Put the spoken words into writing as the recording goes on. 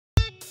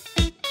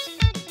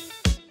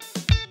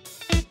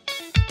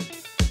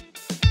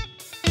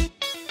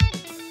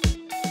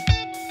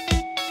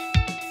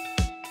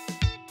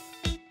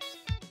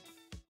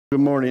Good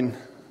morning.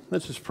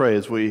 Let's just pray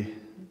as we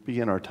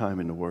begin our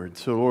time in the Word.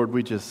 So, Lord,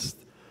 we just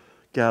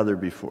gather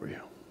before you.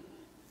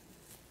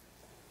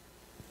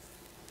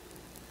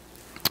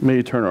 May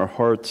you turn our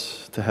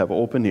hearts to have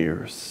open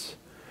ears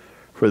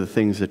for the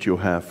things that you'll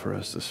have for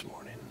us this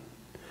morning.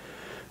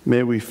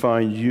 May we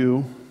find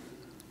you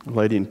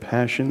lighting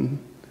passion,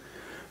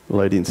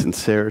 lighting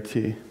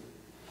sincerity,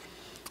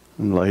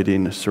 and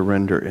lighting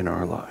surrender in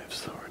our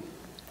lives, Lord.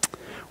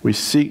 We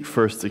seek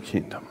first the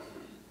kingdom,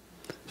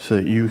 so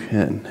that you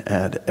can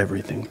add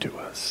everything to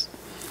us.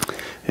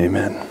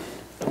 Amen.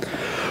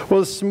 Well,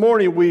 this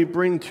morning we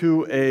bring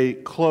to a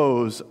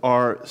close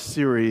our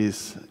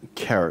series,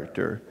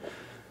 Character.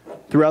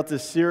 Throughout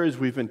this series,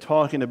 we've been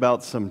talking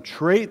about some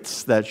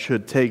traits that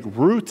should take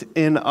root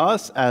in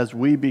us as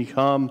we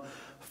become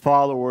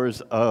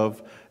followers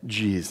of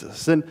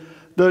Jesus. And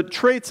the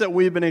traits that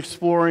we've been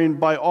exploring,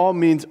 by all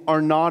means,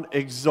 are not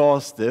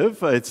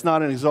exhaustive. It's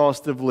not an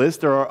exhaustive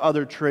list. There are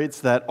other traits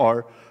that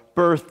are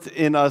birthed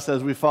in us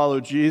as we follow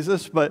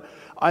Jesus, but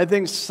I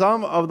think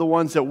some of the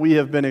ones that we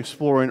have been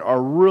exploring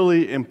are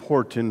really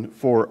important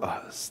for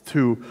us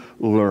to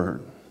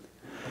learn.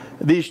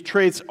 These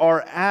traits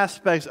are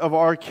aspects of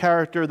our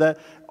character that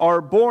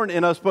are born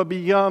in us but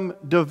become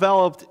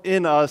developed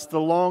in us the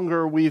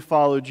longer we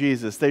follow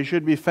Jesus. They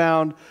should be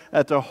found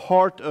at the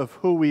heart of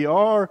who we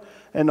are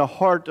and the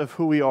heart of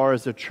who we are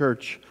as a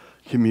church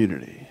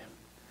community.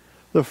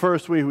 The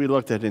first week we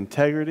looked at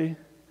integrity.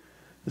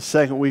 The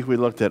second week we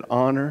looked at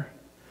honor.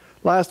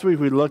 Last week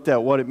we looked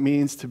at what it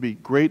means to be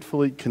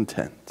gratefully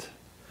content.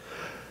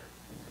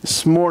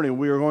 This morning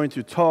we are going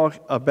to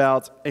talk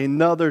about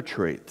another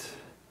trait.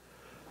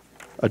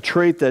 A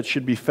trait that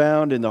should be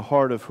found in the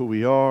heart of who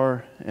we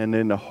are and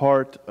in the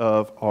heart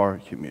of our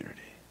community.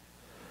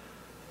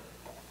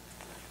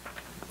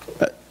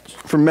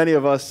 For many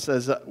of us,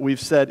 as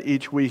we've said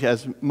each week,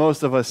 as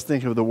most of us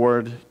think of the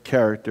word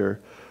character,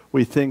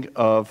 we think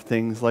of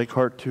things like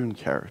cartoon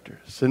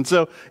characters. And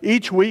so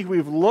each week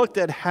we've looked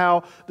at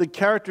how the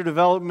character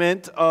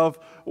development of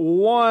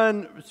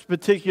one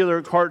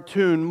particular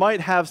cartoon might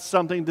have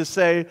something to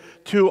say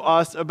to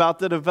us about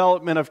the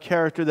development of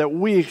character that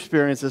we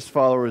experience as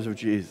followers of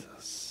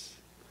Jesus.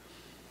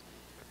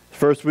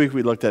 First week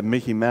we looked at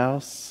Mickey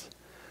Mouse.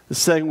 The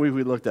second week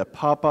we looked at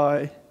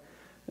Popeye.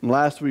 And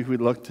last week we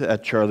looked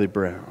at Charlie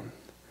Brown.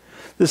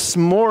 This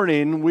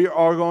morning, we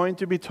are going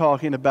to be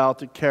talking about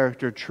the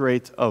character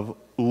trait of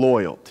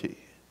loyalty.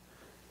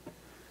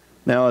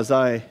 Now, as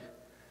I,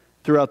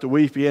 throughout the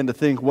week, began to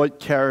think what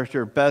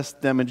character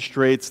best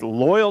demonstrates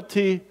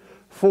loyalty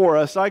for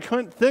us, I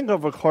couldn't think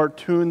of a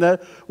cartoon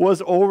that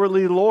was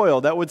overly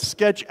loyal, that would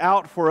sketch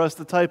out for us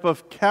the type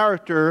of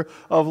character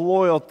of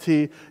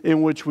loyalty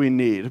in which we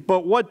need.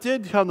 But what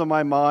did come to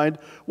my mind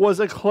was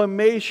a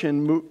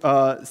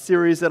claymation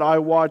series that I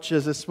watched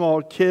as a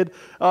small kid.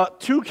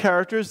 Two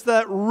characters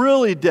that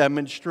really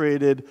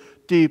demonstrated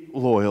deep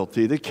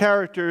loyalty. The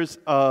characters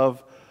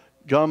of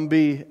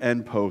Gumby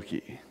and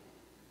Pokey.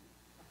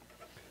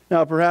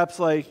 Now, perhaps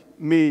like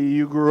me,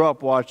 you grew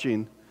up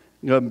watching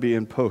Gumby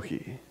and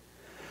Pokey.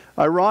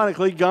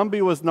 Ironically,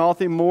 Gumby was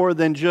nothing more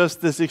than just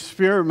this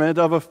experiment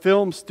of a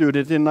film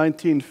student in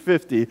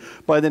 1950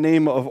 by the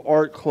name of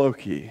Art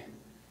Clokey.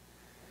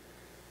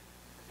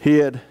 He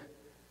had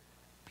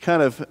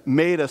kind of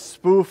made a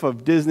spoof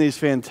of Disney's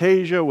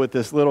Fantasia with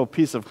this little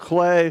piece of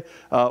clay,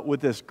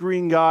 with this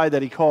green guy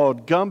that he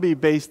called Gumby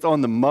based on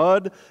the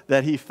mud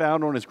that he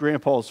found on his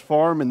grandpa's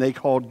farm, and they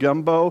called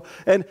Gumbo.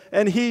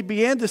 And he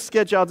began to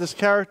sketch out this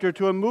character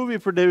to a movie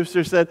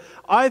producer, said,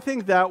 I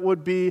think that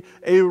would be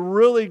a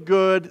really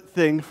good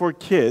thing for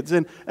kids,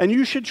 and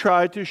you should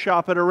try to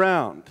shop it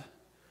around.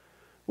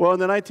 Well, in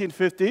the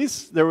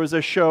 1950s, there was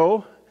a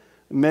show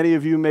many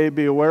of you may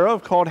be aware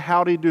of called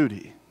Howdy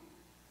Doody.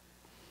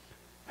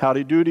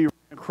 Howdy Doody ran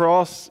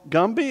across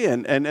Gumby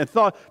and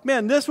thought,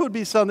 man, this would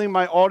be something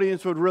my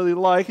audience would really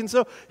like. And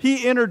so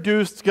he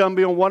introduced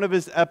Gumby on one of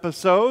his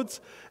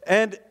episodes,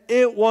 and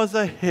it was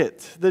a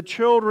hit. The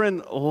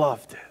children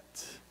loved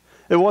it.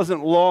 It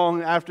wasn't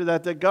long after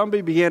that that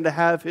Gumby began to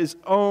have his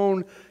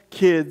own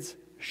kids'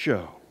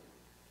 show.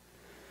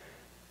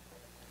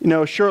 You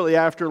know, shortly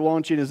after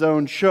launching his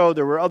own show,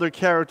 there were other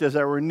characters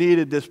that were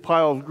needed. This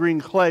pile of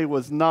green clay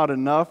was not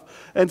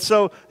enough. And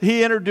so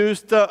he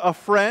introduced a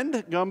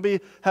friend.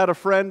 Gumby had a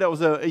friend that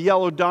was a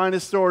yellow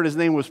dinosaur, and his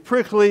name was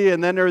Prickly.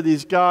 And then there were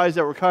these guys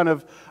that were kind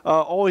of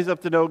always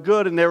up to no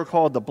good, and they were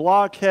called the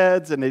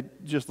Blockheads, and they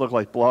just looked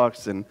like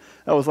blocks. And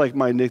that was like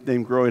my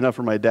nickname growing up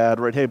for my dad,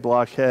 right? Hey,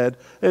 Blockhead.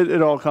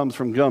 It all comes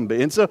from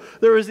Gumby. And so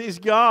there was these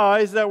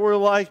guys that were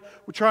like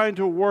trying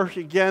to work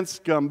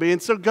against Gumby.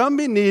 And so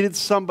Gumby needed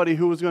somebody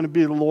who was going to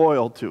be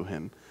loyal to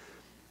him.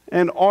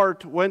 And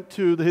Art went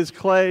to his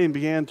clay and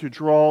began to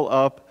draw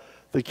up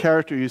the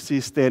character you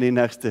see standing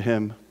next to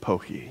him,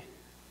 Pokey.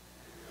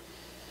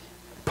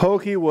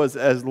 Pokey was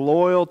as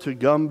loyal to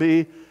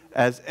Gumby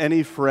as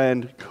any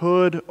friend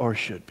could or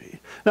should be.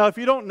 Now, if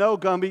you don't know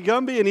Gumby,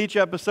 Gumby in each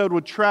episode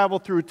would travel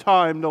through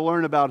time to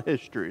learn about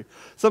history.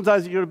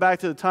 Sometimes you go back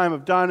to the time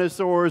of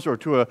dinosaurs or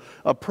to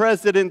a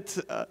president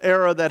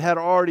era that had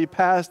already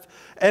passed.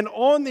 And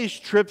on these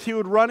trips, he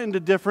would run into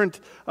different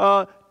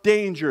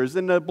dangers,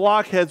 and the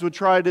blockheads would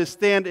try to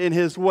stand in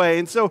his way.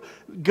 And so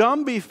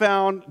Gumby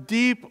found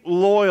deep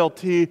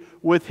loyalty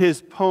with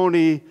his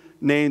pony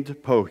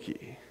named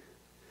Pokey.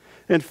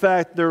 In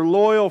fact, their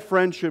loyal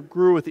friendship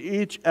grew with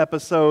each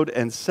episode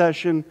and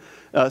season,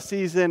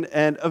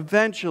 and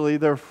eventually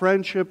their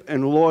friendship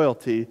and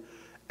loyalty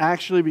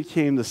actually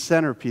became the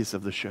centerpiece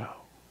of the show.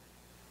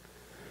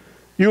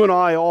 You and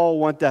I all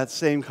want that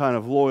same kind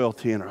of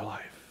loyalty in our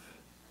life.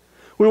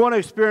 We want to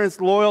experience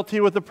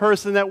loyalty with the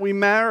person that we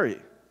marry.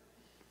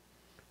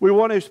 We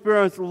want to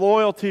experience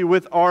loyalty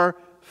with our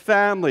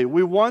family.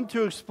 We want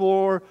to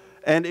explore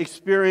and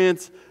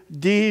experience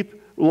deep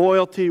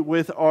loyalty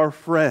with our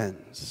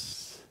friends.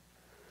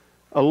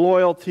 A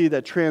loyalty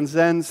that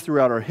transcends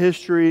throughout our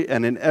history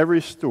and in every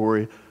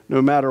story,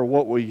 no matter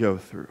what we go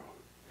through.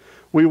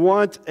 We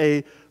want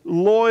a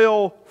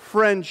loyal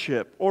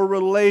friendship or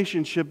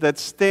relationship that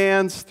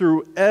stands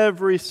through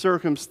every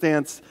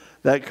circumstance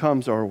that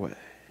comes our way.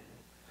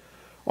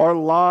 Our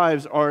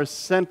lives are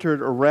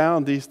centered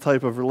around these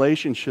type of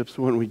relationships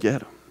when we get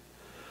them.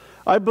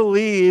 I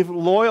believe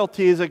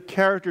loyalty is a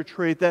character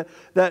trait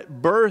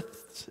that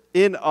births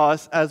in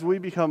us as we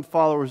become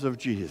followers of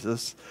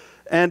Jesus.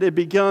 And it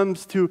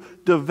begins to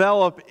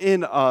develop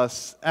in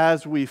us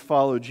as we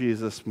follow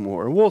Jesus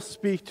more. And we'll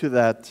speak to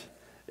that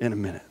in a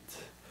minute.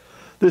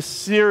 This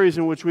series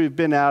in which we've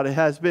been out, it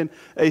has been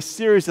a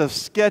series of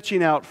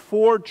sketching out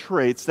 4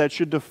 traits that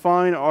should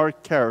define our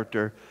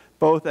character,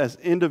 both as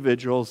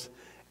individuals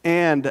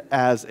and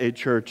as a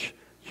church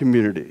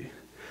community.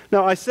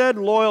 Now, I said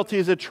loyalty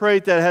is a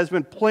trait that has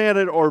been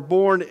planted or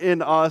born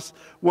in us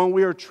when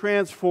we are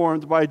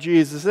transformed by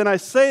Jesus. And I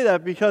say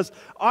that because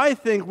I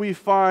think we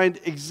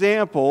find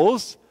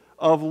examples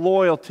of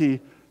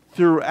loyalty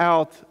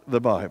throughout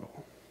the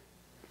Bible.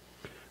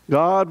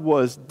 God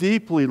was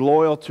deeply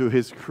loyal to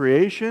his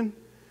creation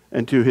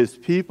and to his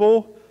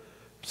people,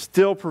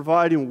 still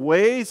providing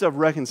ways of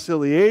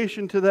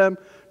reconciliation to them,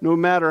 no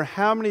matter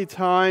how many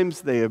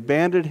times they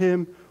abandoned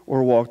him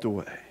or walked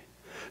away.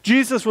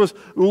 Jesus was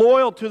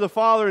loyal to the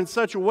Father in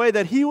such a way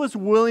that he was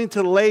willing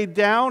to lay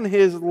down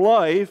his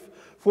life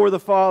for the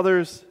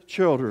Father's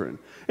children.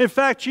 In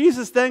fact,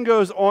 Jesus then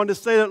goes on to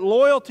say that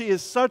loyalty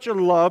is such a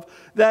love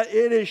that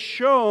it is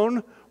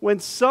shown when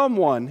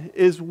someone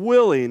is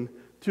willing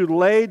to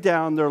lay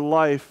down their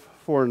life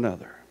for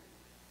another.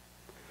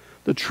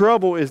 The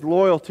trouble is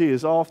loyalty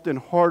is often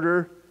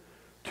harder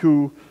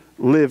to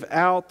live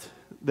out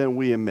than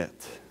we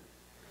admit.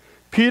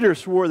 Peter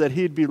swore that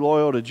he'd be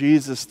loyal to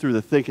Jesus through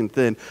the thick and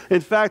thin. In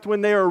fact,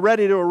 when they were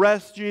ready to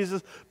arrest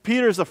Jesus,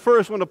 Peter's the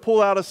first one to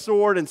pull out a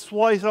sword and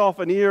slice off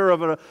an ear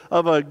of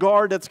a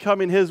guard that's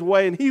coming his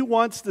way. And he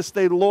wants to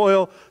stay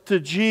loyal to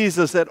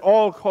Jesus at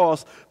all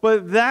costs.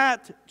 But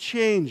that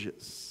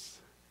changes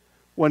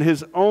when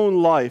his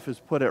own life is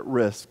put at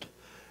risk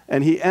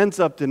and he ends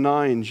up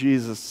denying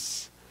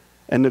Jesus,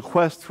 and the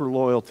quest for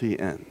loyalty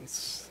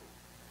ends.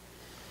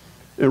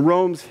 In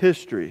Rome's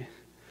history,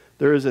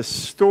 there is a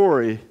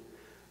story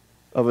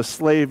of a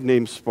slave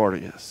named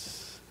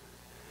Spartacus.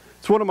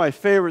 It's one of my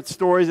favorite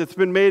stories. It's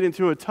been made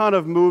into a ton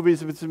of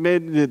movies. It's been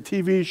made into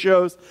TV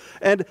shows.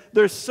 And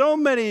there's so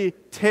many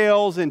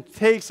tales and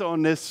takes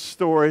on this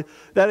story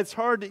that it's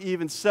hard to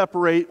even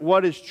separate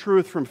what is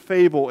truth from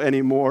fable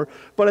anymore.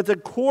 But at the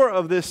core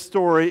of this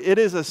story, it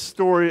is a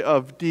story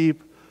of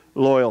deep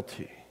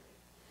loyalty.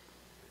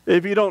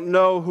 If you don't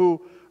know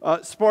who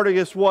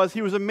Spartacus was,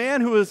 he was a man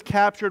who was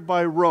captured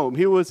by Rome.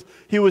 He was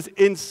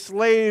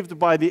enslaved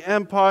by the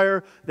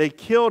empire. They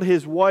killed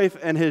his wife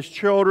and his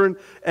children,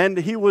 and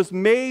he was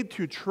made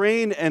to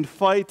train and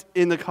fight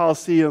in the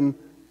Colosseum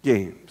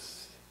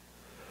games.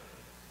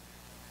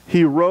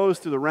 He rose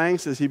through the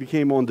ranks as he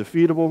became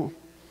undefeatable,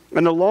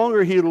 and the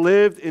longer he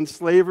lived in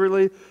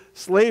slavery,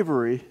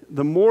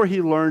 the more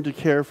he learned to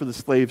care for the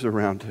slaves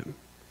around him.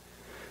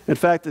 In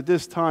fact, at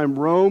this time,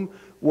 Rome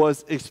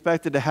was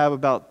expected to have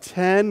about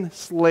 10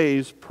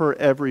 slaves per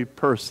every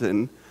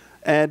person,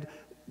 and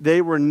they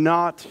were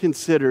not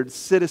considered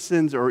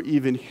citizens or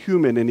even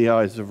human in the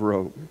eyes of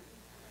Rome.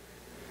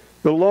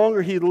 The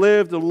longer he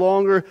lived, the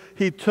longer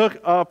he took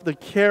up the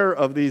care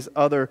of these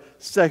other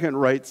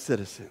second-rate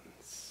citizens.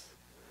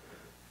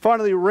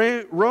 Finally,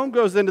 Rome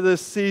goes into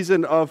this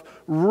season of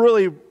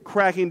really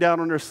cracking down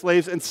on their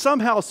slaves, and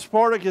somehow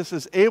Spartacus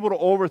is able to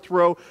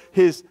overthrow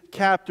his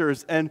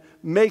captors and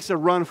makes a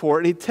run for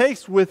it. And he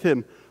takes with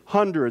him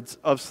hundreds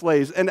of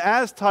slaves. And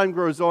as time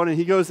goes on and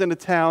he goes into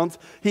towns,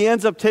 he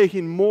ends up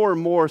taking more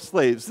and more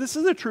slaves. This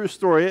is a true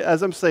story.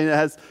 As I'm saying, it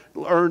has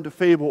earned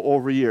fable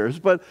over years.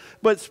 But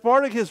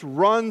Spartacus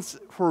runs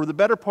for the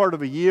better part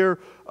of a year,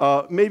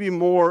 maybe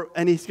more,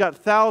 and he's got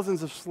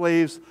thousands of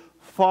slaves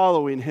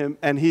following him,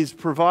 and he's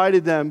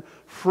provided them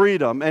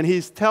freedom. And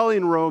he's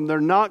telling Rome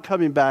they're not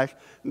coming back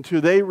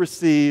until they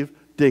receive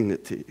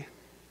dignity.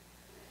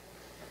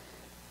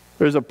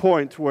 There's a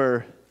point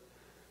where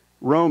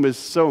Rome is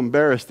so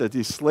embarrassed that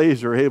these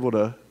slaves are able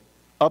to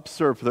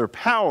usurp their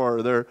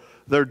power,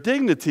 their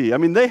dignity. I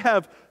mean, they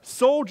have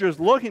soldiers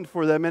looking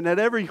for them, and at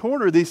every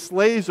corner, these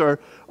slaves are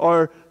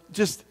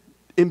just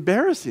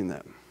embarrassing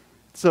them.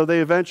 So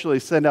they eventually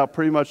send out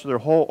pretty much their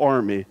whole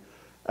army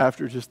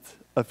after just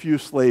a few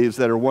slaves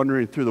that are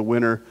wandering through the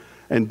winter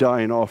and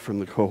dying off from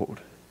the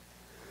cold.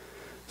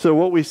 So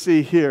what we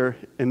see here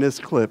in this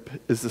clip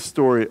is the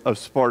story of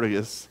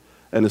Spartacus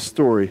and a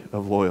story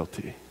of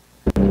loyalty.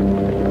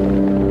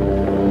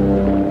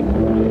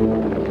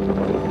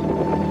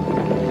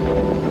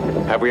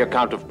 Have we a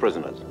count of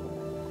prisoners?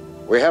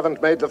 We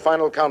haven't made the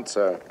final count,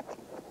 sir.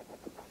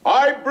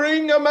 I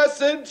bring a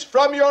message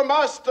from your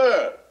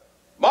master,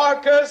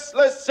 Marcus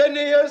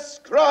Licinius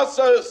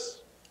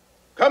Crassus,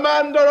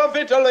 commander of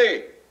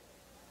Italy.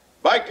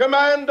 By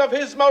command of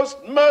his most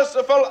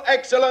merciful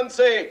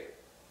excellency,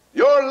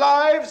 your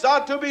lives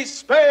are to be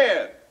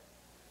spared.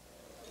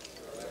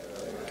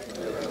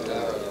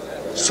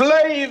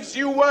 Slaves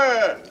you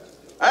were,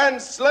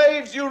 and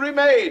slaves you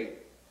remain.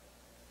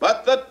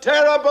 But the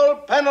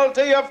terrible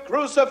penalty of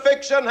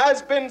crucifixion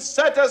has been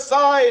set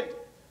aside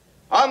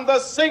on the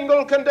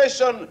single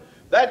condition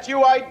that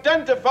you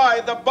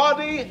identify the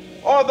body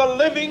or the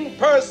living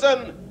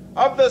person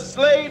of the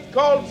slave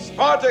called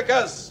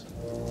Spartacus.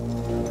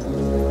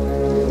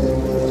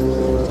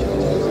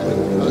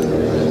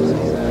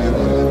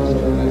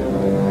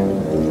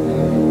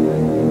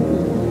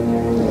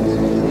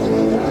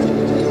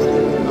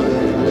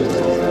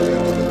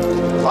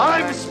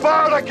 I'm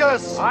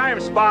Spartacus! I'm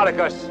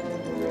Spartacus.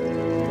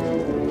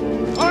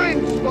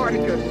 I'm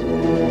Spartacus!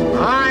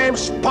 I'm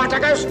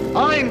Spartacus!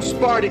 I'm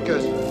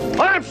Spartacus!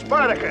 I'm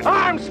Spartacus!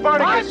 I'm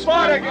Spartacus! I'm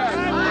Spartacus!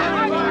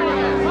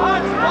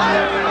 I'm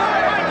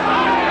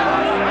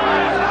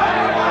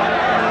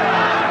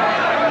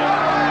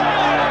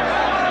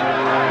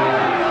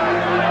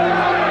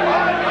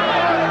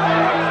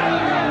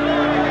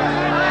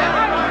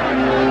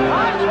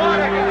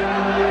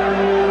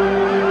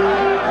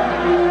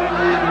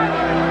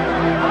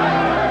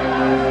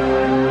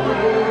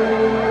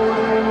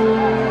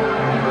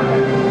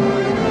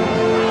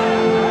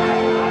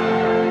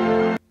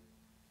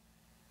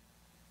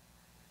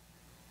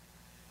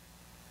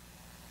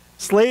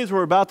Slaves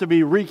were about to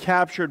be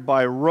recaptured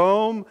by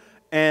Rome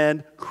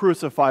and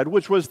crucified,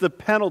 which was the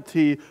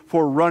penalty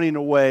for running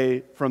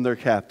away from their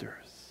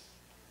captors.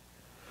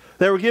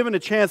 They were given a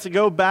chance to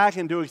go back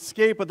and to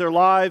escape with their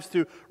lives,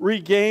 to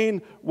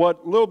regain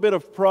what little bit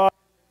of pride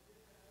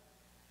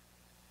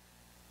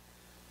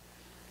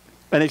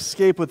and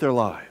escape with their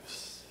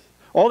lives.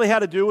 All they had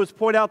to do was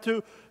point out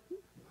to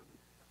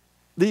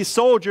these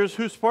soldiers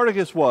who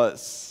Spartacus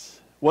was.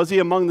 Was he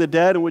among the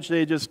dead in which they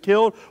had just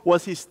killed?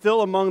 Was he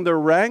still among their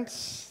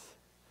ranks?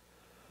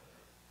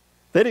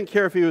 They didn't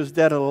care if he was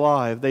dead or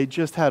alive. They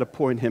just had to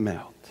point him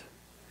out.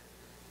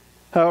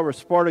 However,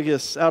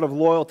 Spartacus, out of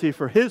loyalty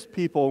for his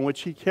people in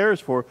which he cares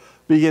for,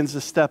 begins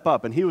to step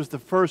up. And he was the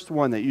first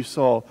one that you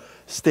saw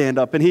stand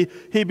up. And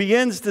he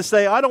begins to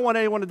say, I don't want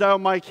anyone to die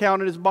on my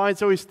account in his mind.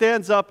 So he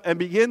stands up and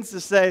begins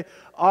to say,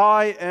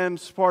 I am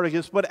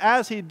Spartacus. But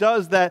as he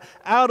does that,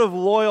 out of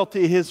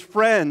loyalty, his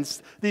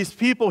friends, these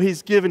people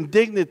he's given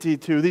dignity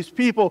to, these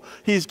people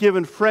he's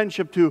given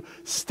friendship to,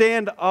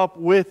 stand up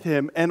with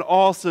him and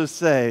also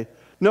say,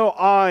 no,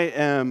 I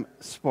am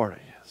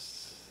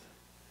Spartacus.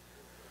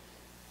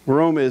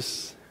 Rome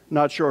is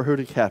not sure who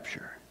to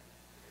capture.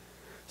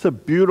 It's a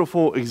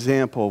beautiful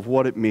example of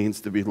what it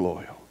means to be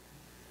loyal.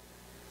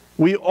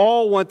 We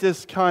all want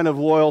this kind of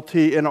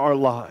loyalty in our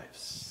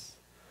lives,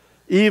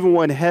 even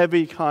when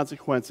heavy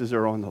consequences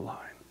are on the line.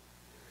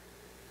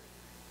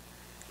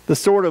 The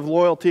sort of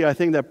loyalty, I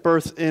think, that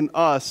births in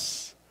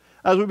us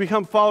as we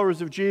become followers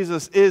of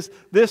Jesus is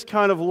this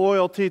kind of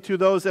loyalty to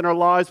those in our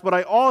lives, but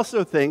I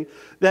also think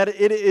that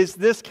it is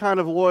this kind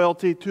of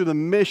loyalty to the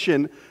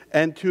mission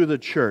and to the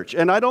church.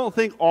 And I don't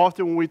think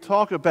often when we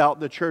talk about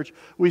the church,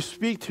 we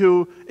speak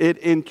to it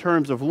in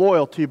terms of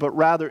loyalty, but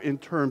rather in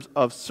terms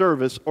of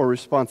service or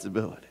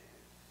responsibility.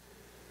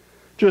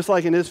 Just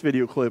like in this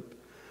video clip,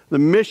 the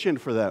mission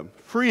for them,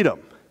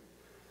 freedom.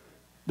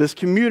 This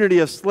community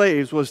of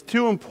slaves was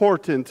too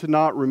important to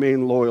not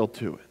remain loyal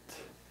to it.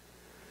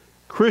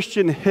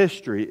 Christian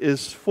history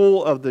is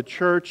full of the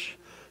church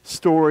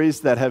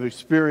stories that have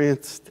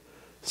experienced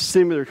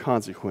similar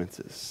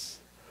consequences.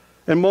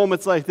 In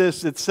moments like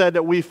this, it's said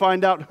that we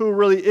find out who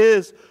really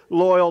is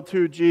loyal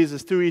to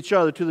Jesus, to each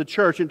other, to the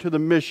church, and to the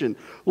mission.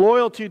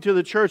 Loyalty to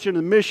the church and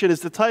the mission is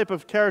the type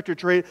of character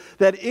trait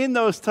that in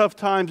those tough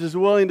times is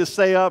willing to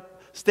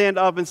stand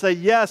up and say,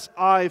 yes,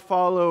 I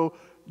follow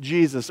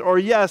Jesus, or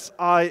yes,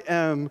 I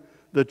am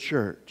the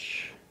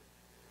church.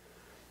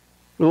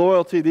 The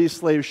loyalty these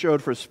slaves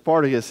showed for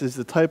Spartacus is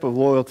the type of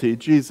loyalty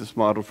Jesus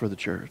modeled for the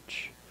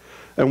church,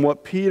 and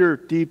what Peter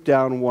deep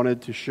down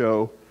wanted to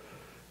show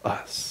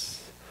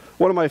us.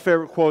 One of my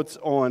favorite quotes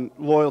on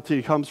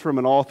loyalty comes from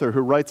an author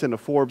who writes in a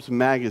Forbes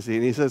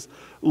magazine. He says,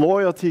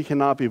 loyalty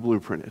cannot be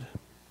blueprinted.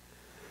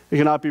 It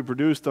cannot be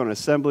produced on an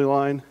assembly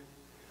line.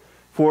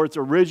 For its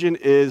origin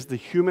is the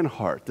human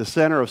heart, the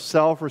center of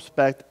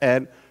self-respect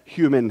and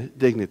human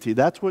dignity.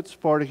 That's what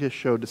Spartacus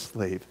showed the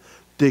slave,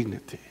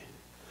 dignity.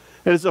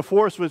 It is a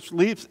force which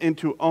leaps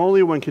into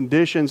only when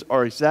conditions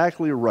are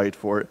exactly right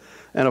for it,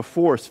 and a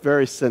force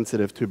very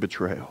sensitive to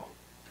betrayal.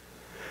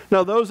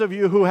 Now, those of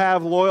you who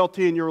have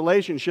loyalty in your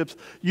relationships,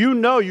 you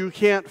know you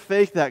can't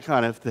fake that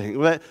kind of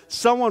thing. That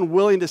someone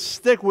willing to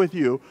stick with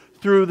you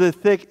through the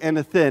thick and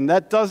the thin,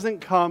 that doesn't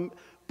come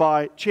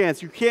by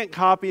chance. You can't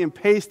copy and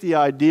paste the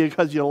idea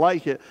because you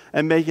like it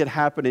and make it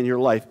happen in your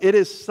life. It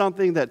is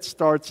something that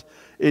starts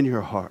in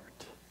your heart.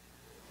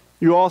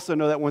 You also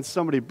know that when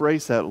somebody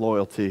breaks that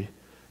loyalty,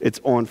 it's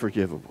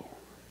unforgivable.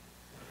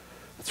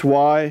 That's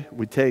why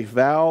we take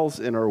vows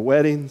in our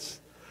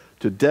weddings,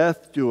 to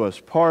death do us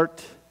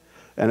part,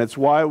 and it's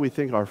why we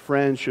think our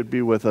friends should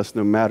be with us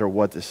no matter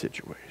what the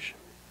situation.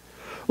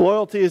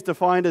 Loyalty is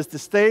defined as the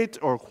state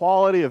or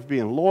quality of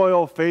being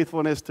loyal,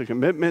 faithfulness to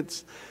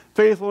commitments,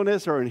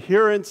 faithfulness or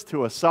adherence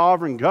to a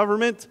sovereign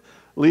government,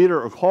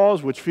 leader, or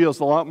cause, which feels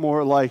a lot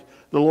more like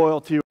the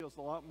loyalty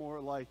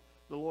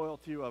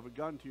of a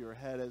gun to your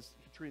head, as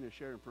Katrina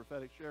shared in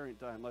prophetic sharing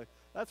time. Like,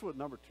 that's what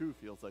number 2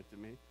 feels like to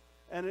me.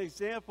 And an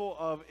example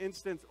of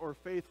instance or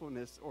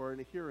faithfulness or an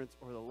adherence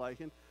or the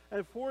like.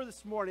 And for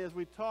this morning, as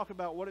we talk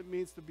about what it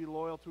means to be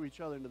loyal to each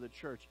other and to the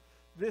church,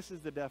 this is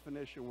the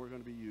definition we're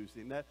going to be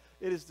using. That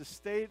it is the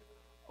state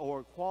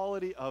or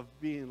quality of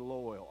being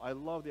loyal. I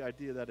love the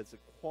idea that it's a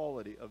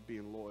quality of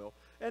being loyal.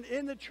 And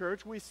in the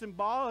church, we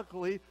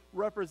symbolically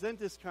represent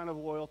this kind of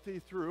loyalty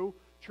through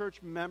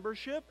church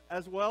membership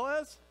as well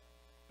as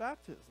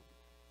baptism.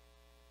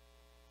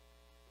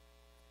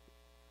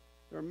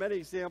 There are many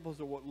examples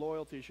of what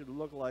loyalty should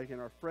look like in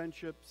our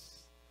friendships.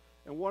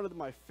 And one of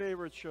my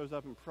favorites shows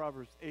up in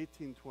Proverbs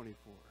 18:24.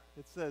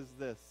 It says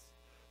this: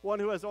 one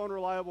who has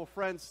unreliable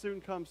friends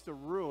soon comes to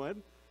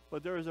ruin,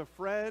 but there is a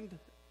friend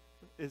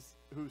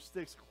who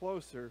sticks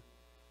closer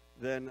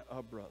than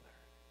a brother.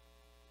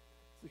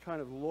 It's the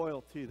kind of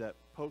loyalty that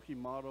Pokey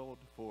modeled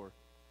for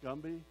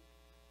Gumby,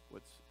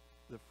 what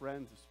the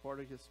friends of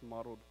Spartacus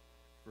modeled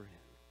for him.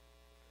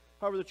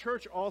 However, the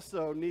church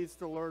also needs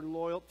to learn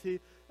loyalty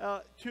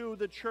to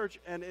the church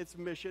and its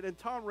mission. And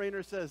Tom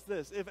Rainer says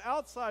this: if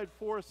outside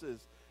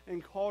forces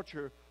and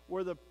culture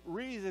were the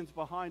reasons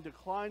behind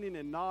declining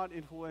and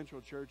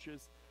non-influential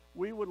churches,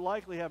 we would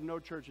likely have no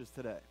churches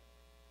today.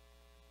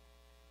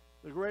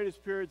 The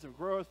greatest periods of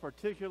growth,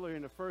 particularly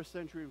in the first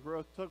century of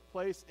growth, took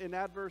place in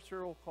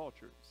adversarial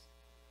cultures.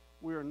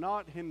 We are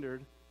not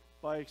hindered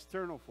by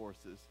external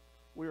forces.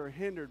 We are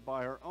hindered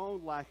by our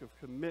own lack of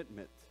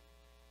commitment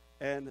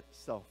and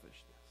selfishness.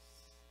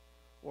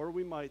 Or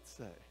we might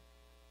say,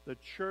 the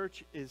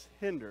church is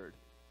hindered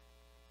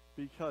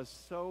because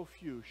so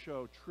few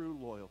show true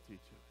loyalty to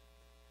it.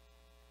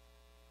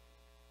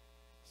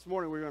 This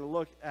morning we're going to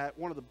look at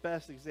one of the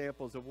best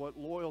examples of what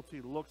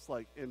loyalty looks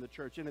like in the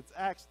church, and it's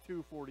Acts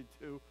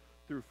 2:42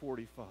 through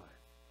 45.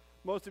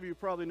 Most of you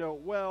probably know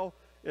it well.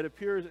 It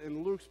appears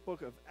in Luke's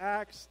book of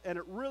Acts, and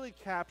it really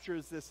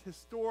captures this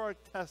historic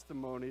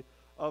testimony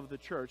of the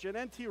church. And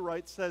N.T.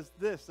 Wright says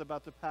this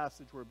about the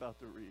passage we're about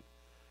to read: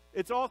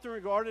 it's often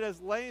regarded as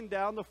laying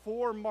down the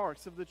 4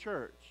 marks of the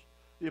church: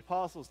 the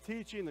apostles'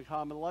 teaching, the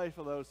common life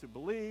of those who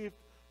believed,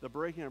 the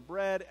breaking of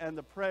bread, and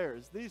the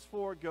prayers. These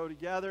 4 go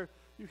together.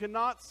 You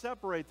cannot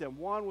separate them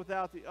one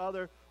without the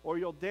other, or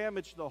you'll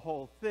damage the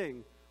whole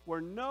thing.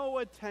 Where no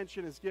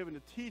attention is given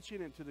to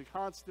teaching and to the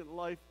constant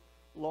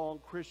lifelong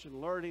Christian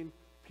learning,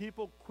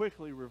 people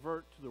quickly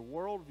revert to the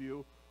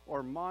worldview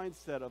or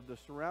mindset of the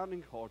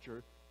surrounding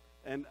culture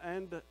and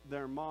end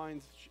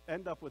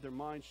up with their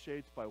minds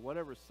shaped by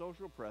whatever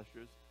social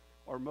pressures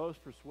are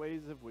most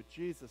persuasive, with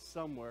Jesus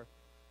somewhere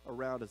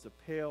around as a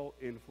pale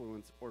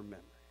influence or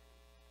memory.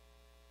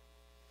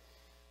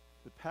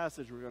 The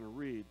passage we're going to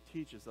read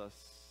teaches us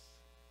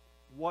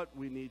what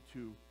we need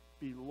to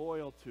be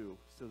loyal to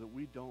so that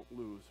we don't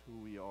lose who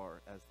we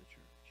are as the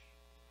church.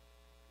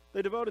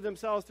 They devoted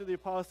themselves to the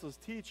apostles'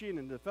 teaching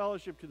and to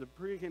fellowship, to the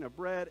breaking of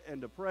bread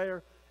and to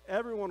prayer.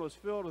 Everyone was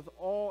filled with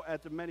awe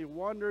at the many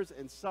wonders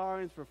and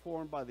signs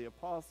performed by the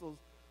apostles.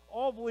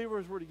 All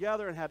believers were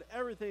together and had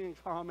everything in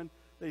common.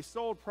 They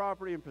sold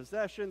property and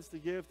possessions to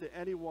give to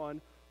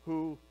anyone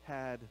who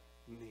had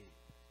need.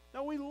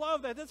 Now, we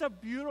love that. That's a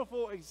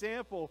beautiful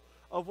example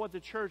of what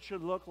the church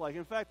should look like.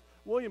 In fact,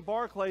 William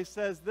Barclay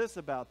says this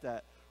about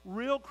that: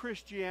 real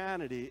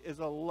Christianity is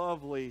a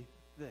lovely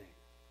thing.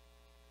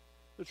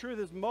 The truth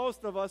is,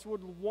 most of us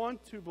would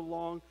want to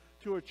belong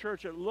to a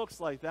church that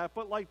looks like that,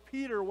 but like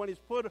Peter, when he's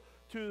put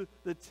to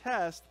the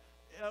test,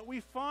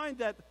 we find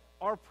that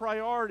our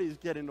priorities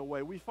get in the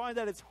way. We find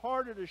that it's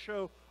harder to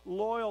show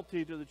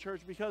loyalty to the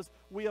church because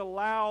we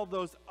allow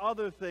those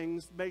other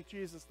things to make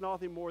Jesus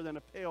nothing more than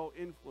a pale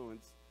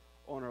influence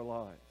on our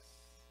lives.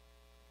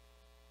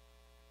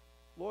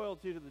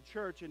 Loyalty to the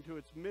church and to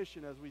its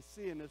mission, as we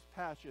see in this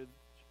passage,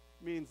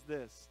 means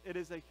this: it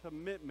is a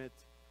commitment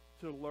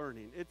to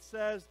learning. It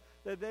says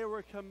that they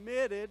were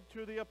committed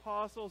to the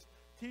apostles'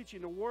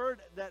 teaching. The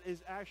word that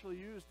is actually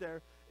used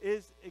there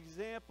is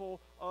example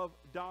of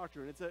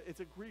doctrine. It's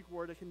a Greek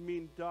word that can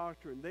mean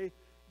doctrine. They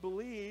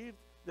believed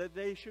that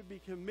they should be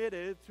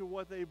committed to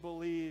what they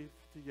believe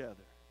together.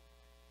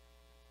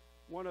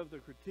 One of the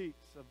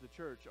critiques of the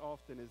church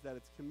often is that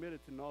it's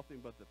committed to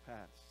nothing but the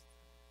past.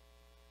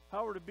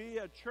 However, to be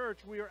a church,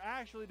 we are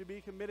actually to be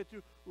committed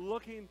to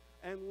looking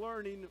and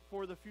learning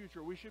for the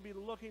future. We should be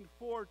looking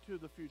forward to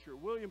the future.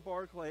 William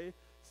Barclay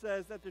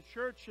says that the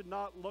church should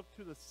not look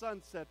to the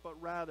sunset,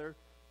 but rather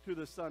to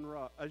the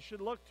sunrise. It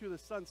should look to the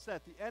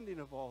sunset, the ending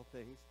of all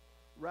things,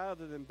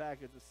 rather than back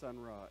at the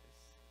sunrise.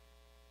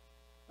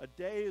 A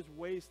day is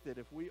wasted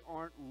if we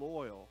aren't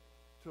loyal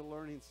to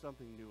learning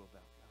something new about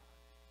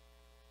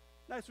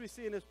God. Next, we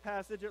see in this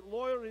passage that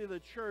loyalty to the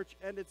church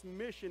and its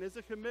mission is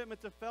a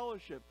commitment to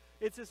fellowship.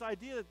 It's this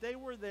idea that they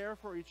were there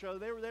for each other.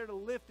 They were there to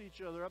lift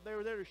each other up. They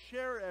were there to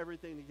share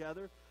everything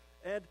together.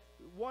 And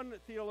one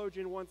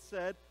theologian once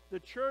said, the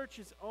church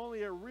is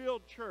only a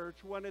real church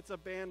when it's a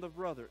band of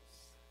brothers.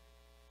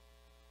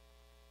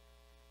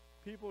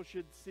 People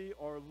should see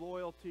our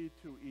loyalty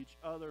to each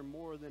other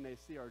more than they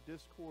see our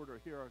discord or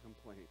hear our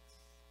complaints.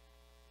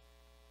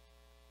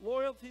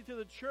 Loyalty to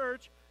the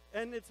church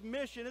and its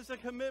mission is a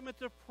commitment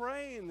to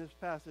praying, this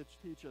passage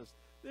teaches us.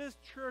 This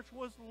church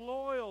was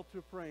loyal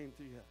to praying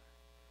together.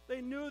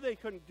 They knew they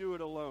couldn't do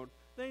it alone.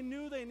 They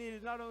knew they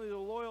needed not only the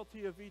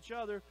loyalty of each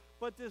other,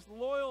 but this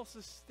loyal,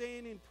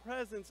 sustaining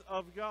presence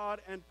of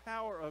God and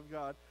power of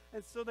God.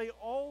 And so they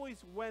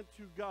always went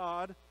to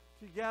God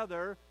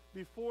together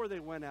before they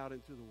went out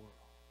into the world.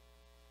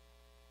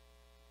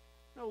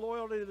 Now,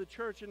 loyalty to the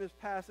church in this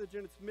passage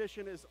and its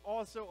mission is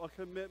also a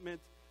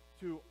commitment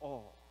to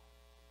all.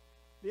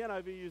 The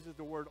NIV uses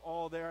the word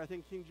all there. I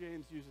think King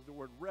James uses the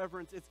word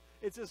reverence.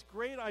 It's this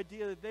great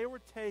idea that they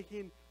were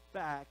taken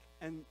back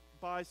and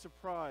by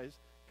surprise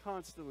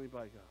constantly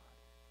by God.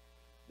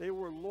 They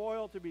were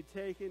loyal to be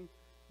taken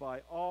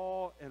by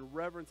awe and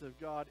reverence of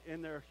God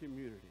in their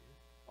community.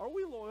 Are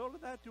we loyal to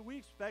that? Do we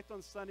expect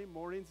on Sunday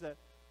mornings that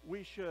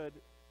we should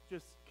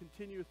just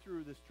continue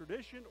through this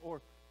tradition?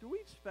 Or do we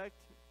expect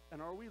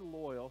and are we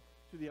loyal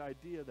to the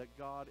idea that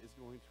God is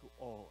going to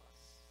awe us?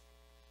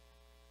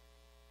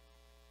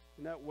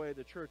 In that way,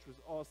 the church was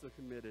also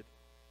committed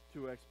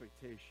to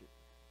expectation.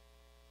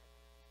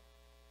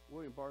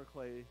 William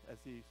Barclay, as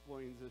he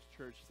explains this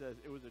church, says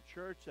it was a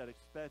church that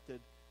expected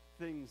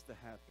things to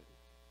happen.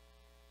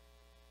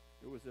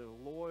 It was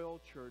a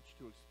loyal church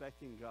to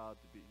expecting God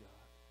to be God.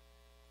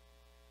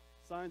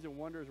 Signs and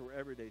wonders were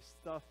everyday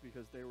stuff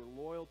because they were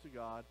loyal to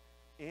God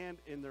and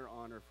in their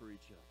honor for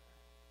each other.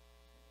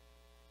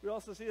 We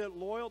also see that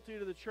loyalty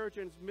to the church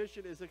and its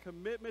mission is a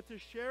commitment to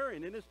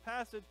sharing. In this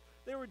passage,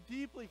 they were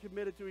deeply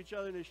committed to each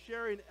other and to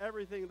sharing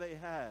everything they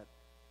had.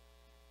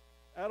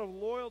 Out of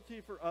loyalty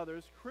for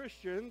others,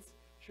 Christians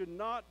should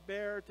not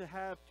bear to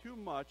have too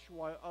much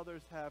while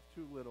others have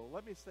too little.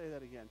 Let me say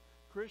that again.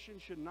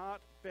 Christians should not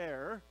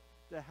bear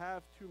to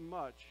have too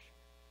much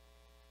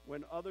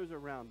when others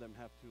around them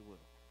have too little.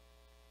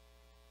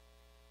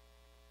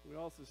 We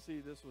also see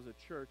this was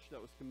a church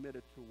that was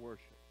committed to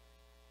worship.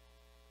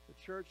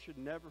 The church should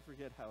never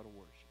forget how to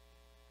worship.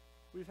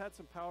 We've had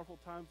some powerful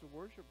times of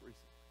worship recently.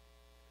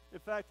 In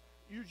fact,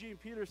 Eugene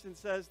Peterson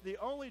says the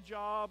only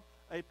job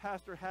a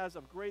pastor has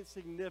of great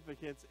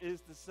significance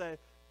is to say,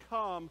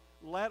 come,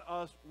 let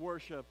us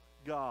worship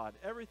God.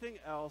 Everything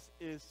else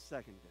is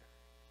secondary.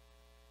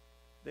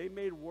 They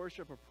made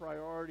worship a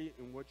priority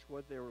in which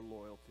what they were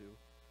loyal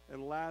to.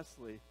 And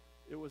lastly,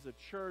 it was a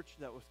church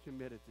that was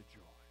committed to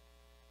joy.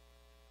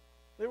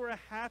 They were a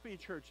happy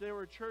church. They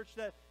were a church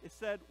that, it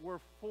said, were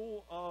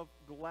full of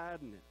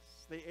gladness.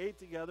 They ate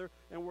together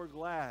and were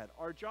glad.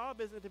 Our job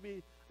isn't to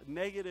be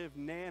negative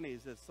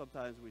nannies, as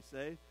sometimes we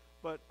say,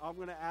 but I'm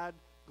going to add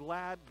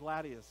glad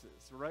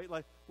gladiuses, right?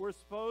 Like, we're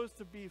supposed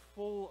to be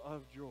full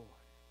of joy.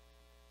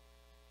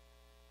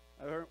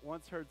 I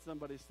once heard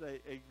somebody say,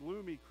 a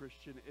gloomy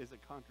Christian is a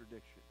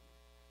contradiction.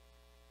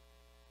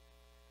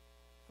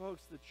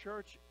 Folks, the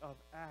church of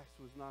Acts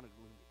was not a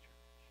gloomy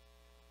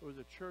church. It was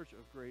a church of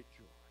great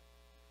joy.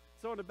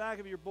 So in the back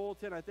of your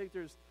bulletin, I think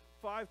there's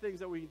 5 things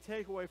that we can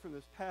take away from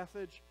this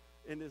passage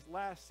in this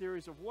last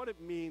series of what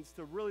it means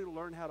to really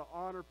learn how to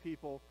honor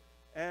people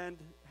and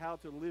how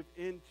to live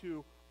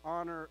into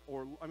honor,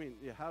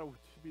 how to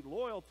be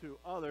loyal to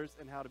others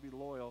and how to be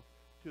loyal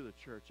to the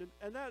church.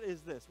 And that is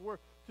this. We're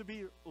to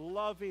be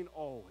loving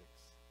always.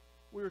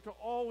 We are to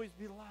always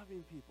be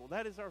loving people.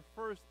 That is our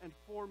first and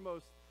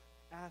foremost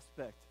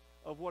aspect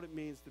of what it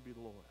means to be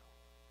loyal.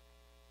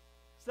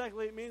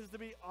 Secondly, it means to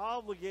be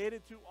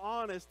obligated to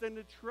honest and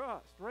to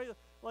trust, right?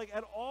 Like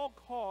at all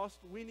costs,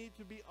 we need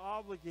to be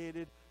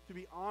obligated to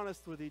be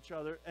honest with each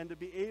other and to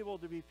be able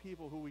to be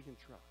people who we can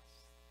trust.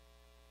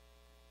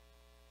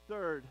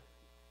 Third,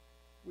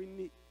 we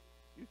need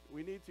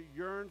to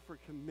yearn for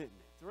commitment,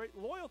 right?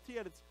 Loyalty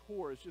at its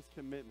core is just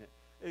commitment.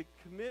 A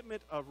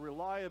commitment of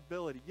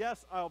reliability.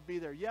 Yes, I'll be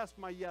there. Yes,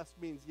 my yes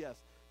means yes.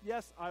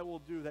 Yes, I will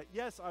do that.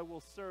 Yes, I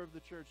will serve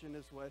the church in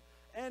this way.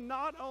 And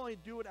not only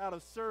do it out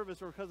of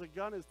service or because a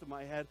gun is to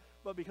my head,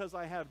 but because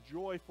I have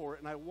joy for it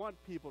and I want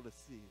people to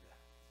see that.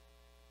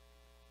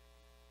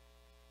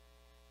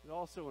 It's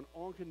also an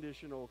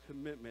unconditional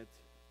commitment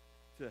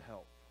to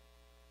help.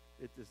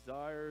 It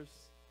desires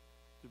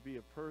to be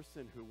a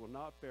person who will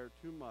not bear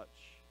too much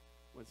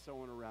when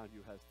someone around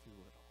you has too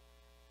little.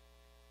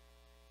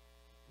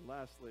 And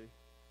lastly,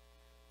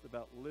 it's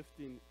about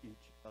lifting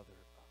each other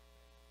up.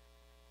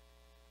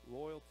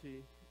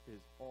 Loyalty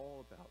is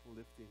all about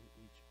lifting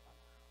each other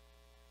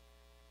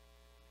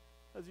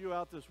up. As you go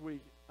out this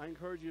week, I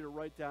encourage you to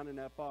write down in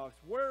that box,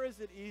 where is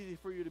it easy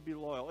for you to be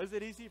loyal? Is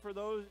it easy for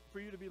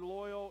you to be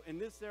loyal in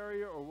this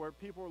area or where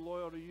people are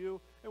loyal to you?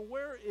 And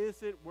where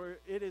is it where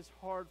it is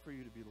hard for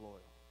you to be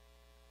loyal?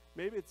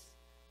 Maybe it's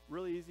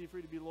really easy for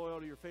you to be loyal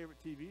to your favorite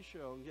TV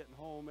show and getting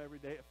home every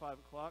day at 5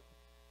 o'clock.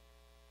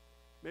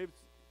 Maybe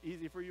it's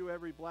easy for you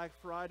every Black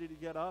Friday to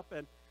get up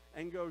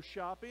and go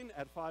shopping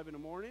at 5 in the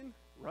morning,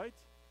 right?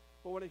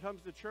 But when it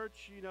comes to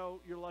church, you know,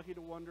 you're lucky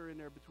to wander in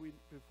there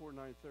before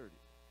 9:30.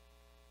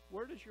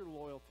 Where does your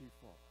loyalty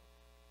fall?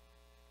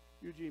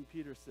 Eugene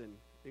Peterson,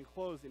 in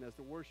closing, as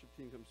the worship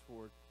team comes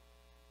forward,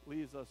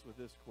 leaves us with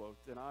this quote,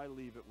 and I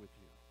leave it with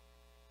you.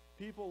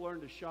 People learn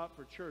to shop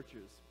for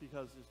churches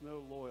because there's no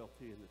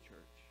loyalty in the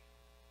church.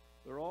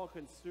 They're all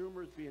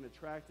consumers being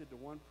attracted to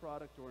one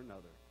product or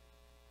another.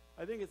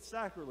 I think it's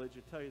sacrilege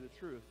to tell you the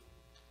truth.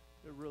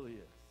 It really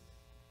is.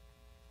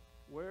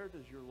 Where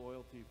does your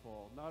loyalty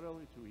fall? Not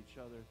only to each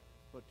other,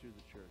 but to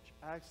the church.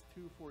 Acts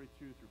 2:42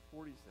 through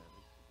 47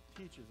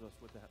 teaches us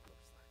what that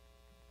looks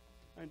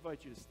like. I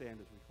invite you to stand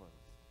as we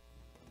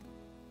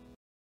close.